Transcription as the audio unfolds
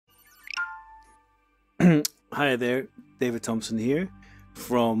Hi there, David Thompson here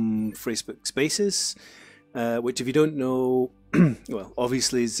from Facebook Spaces, which, if you don't know, well,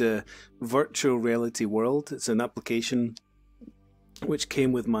 obviously is a virtual reality world. It's an application which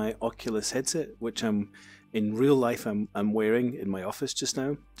came with my Oculus headset, which I'm in real life I'm wearing in my office just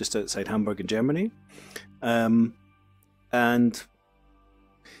now, just outside Hamburg in Germany. And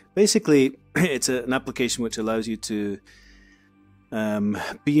basically, it's an application which allows you to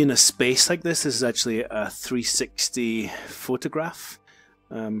be in a space like this. This is actually a 360 photograph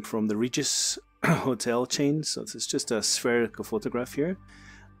from the Regis hotel chain. So it's just a spherical photograph here.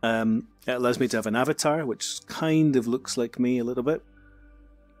 It allows me to have an avatar, which kind of looks like me a little bit.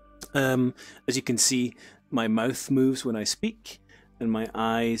 As you can see, my mouth moves when I speak, and my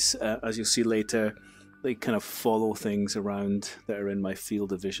eyes, as you'll see later, they kind of follow things around that are in my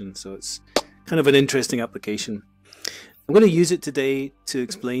field of vision. So it's kind of an interesting application. I'm going to use it today to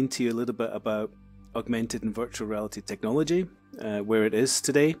explain to you a little bit about augmented and virtual reality technology, where it is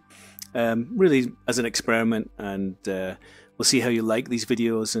today, really as an experiment, and we'll see how you like these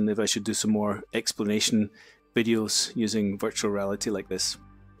videos and if I should do some more explanation videos using virtual reality like this.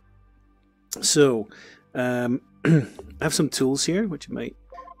 So I have some tools here which you may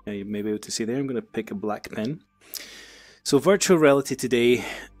be able to see there. I'm going to pick a black pen. So virtual reality today,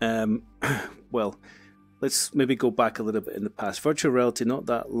 well, let's maybe go back a little bit in the past. Virtual reality not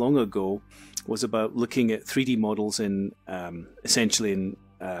that long ago was about looking at 3D models in essentially in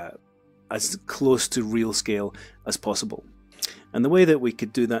as close to real scale as possible. And the way that we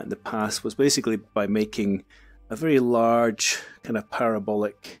could do that in the past was basically by making a very large kind of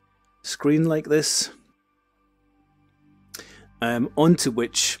parabolic screen like this, onto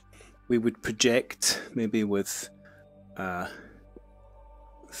which we would project, maybe with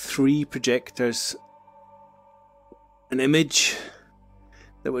 3 projectors, an image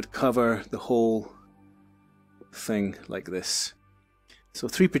that would cover the whole thing like this. So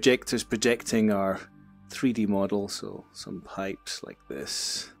 3 projectors projecting our 3D model, so some pipes like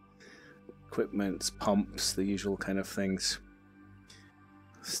this, equipment, pumps, the usual kind of things,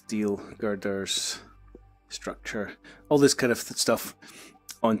 steel girders, structure, all this kind of stuff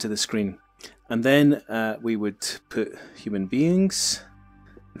onto the screen. And then we would put human beings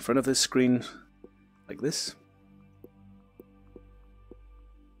in front of this screen like this.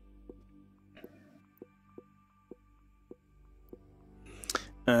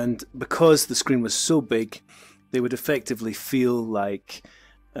 And because the screen was so big, they would effectively feel like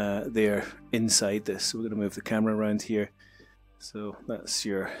they're inside this. So we're going to move the camera around here. So that's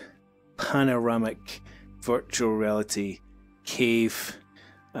your panoramic virtual reality cave,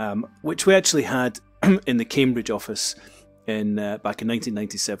 which we actually had in the Cambridge office back in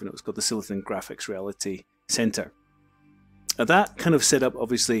 1997. It was called the Silicon Graphics Reality Centre. Now that kind of setup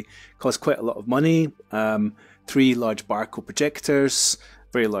obviously cost quite a lot of money. 3 large Barco projectors,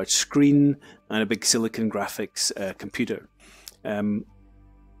 very large screen, and a big Silicon Graphics computer.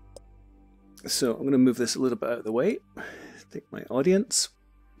 So I'm going to move this a little bit out of the way, take my audience.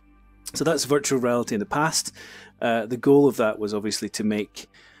 So that's virtual reality in the past. The goal of that was obviously to make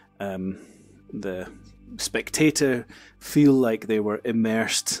the spectator feel like they were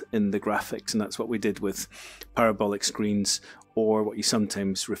immersed in the graphics, and that's what we did with parabolic screens, or what you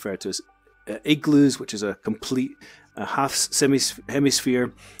sometimes refer to as igloos, which is a complete half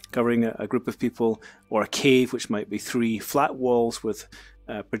hemisphere covering a group of people, or a cave, which might be 3 flat walls with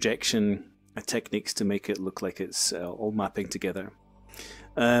projection techniques to make it look like it's all mapping together.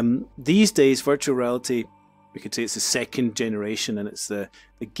 These days, virtual reality, we could say it's the second generation, and it's the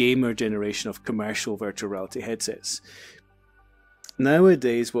gamer generation of commercial virtual reality headsets.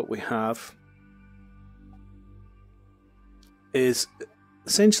 Nowadays, what we have is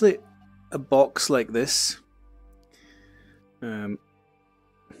essentially a box like this.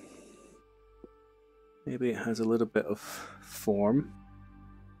 Maybe it has a little bit of form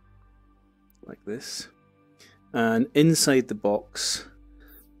like this, and inside the box,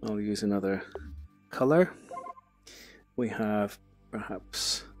 I'll use another color. We have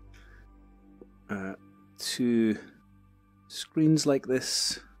perhaps 2 screens like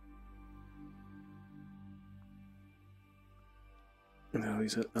this. And I'll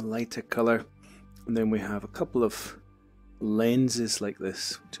use a lighter color, and then we have a couple of lenses like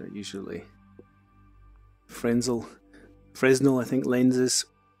this, which are usually Fresnel, I think, lenses.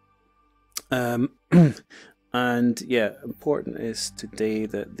 And yeah, important is today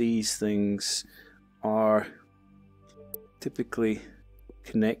that these things are typically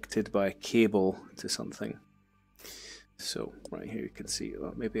connected by a cable to something. So right here you can see,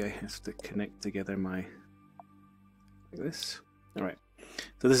 well, maybe I have to connect together my, like this. All right,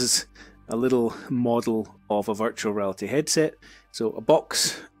 so this is a little model of a virtual reality headset. So a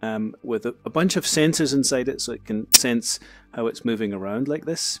box with a bunch of sensors inside it, so it can sense how it's moving around like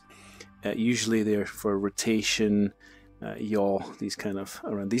this. Usually they're for rotation, yaw, these kind of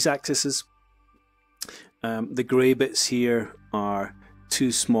around these axes. The grey bits here are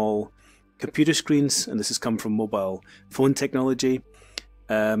two small computer screens, and this has come from mobile phone technology.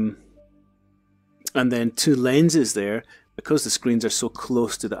 And then two lenses there. Because the screens are so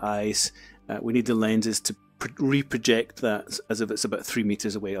close to the eyes, we need the lenses to reproject that as if it's about 3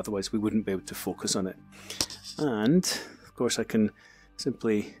 meters away, otherwise we wouldn't be able to focus on it. And of course I can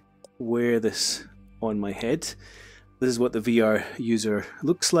simply wear this on my head. This is what the VR user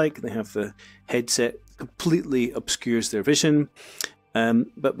looks like. They have the headset, completely obscures their vision,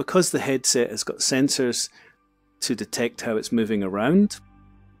 but because the headset has got sensors to detect how it's moving around,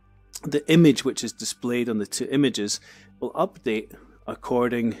 the image which is displayed on the two images will update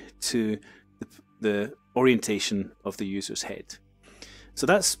according to the orientation of the user's head. So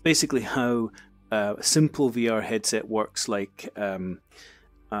that's basically how a simple VR headset works, like Gear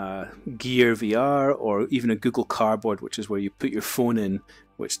VR or even a Google Cardboard, which is where you put your phone in,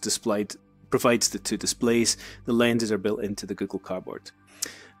 which provides the two displays. The lenses are built into the Google Cardboard.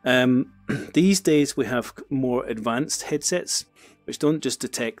 These days we have more advanced headsets which don't just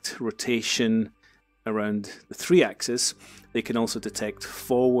detect rotation around the 3 axes, they can also detect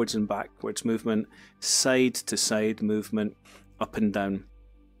forwards and backwards movement, side to side movement, up and down.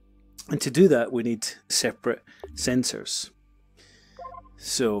 And to do that we need separate sensors.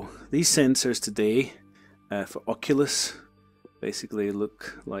 So these sensors today for Oculus basically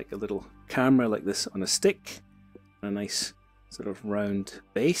look like a little camera like this on a stick, a nice sort of round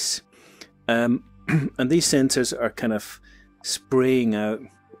base. And these sensors are kind of spraying out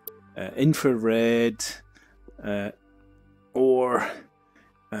infrared or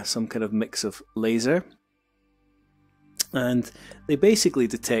some kind of mix of laser, and they basically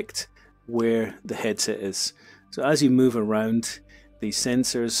detect where the headset is. So as you move around, these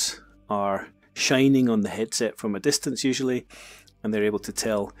sensors are shining on the headset from a distance usually, and they're able to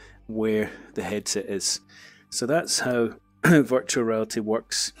tell where the headset is. So that's how virtual reality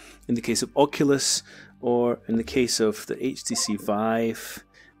works in the case of Oculus, or in the case of the HTC Vive.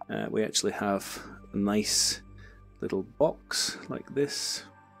 We actually have a nice little box like this,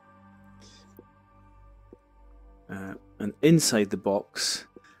 and inside the box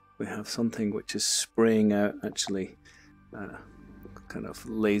we have something which is spraying out actually kind of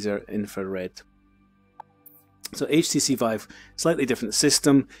laser infrared. So HTC Vive, slightly different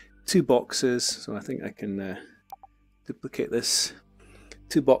system, 2 boxes, so I think I can duplicate this.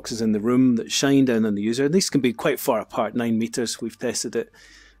 2 boxes in the room that shine down on the user. These can be quite far apart, 9 meters, we've tested it,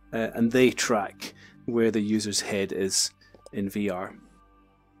 and they track where the user's head is in VR.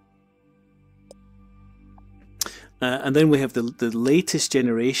 And then we have the latest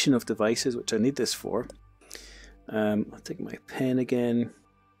generation of devices, which I need this for. I'll take my pen again,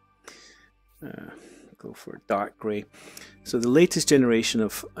 go for dark grey. So the latest generation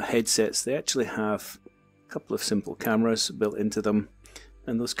of headsets, they actually have a couple of simple cameras built into them,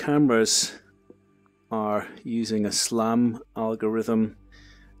 and those cameras are using a SLAM algorithm,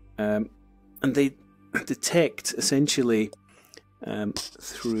 and they detect essentially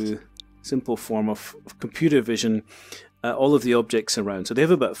through simple form of computer vision all of the objects around. So they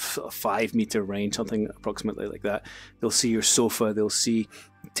have about a 5 meter range, something approximately like that. They'll see your sofa, they'll see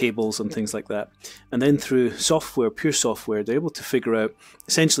tables and things like that. And then through software, pure software, they're able to figure out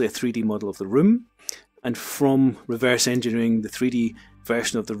essentially a 3D model of the room, and from reverse engineering the 3D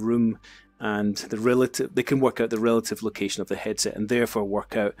version of the room and the relative, they can work out the relative location of the headset and therefore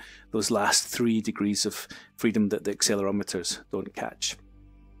work out those last 3 degrees of freedom that the accelerometers don't catch.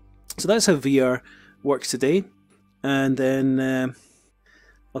 So that's how VR works today, and then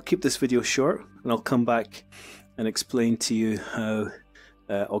I'll keep this video short and I'll come back and explain to you how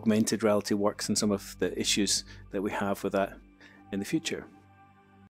augmented reality works and some of the issues that we have with that in the future.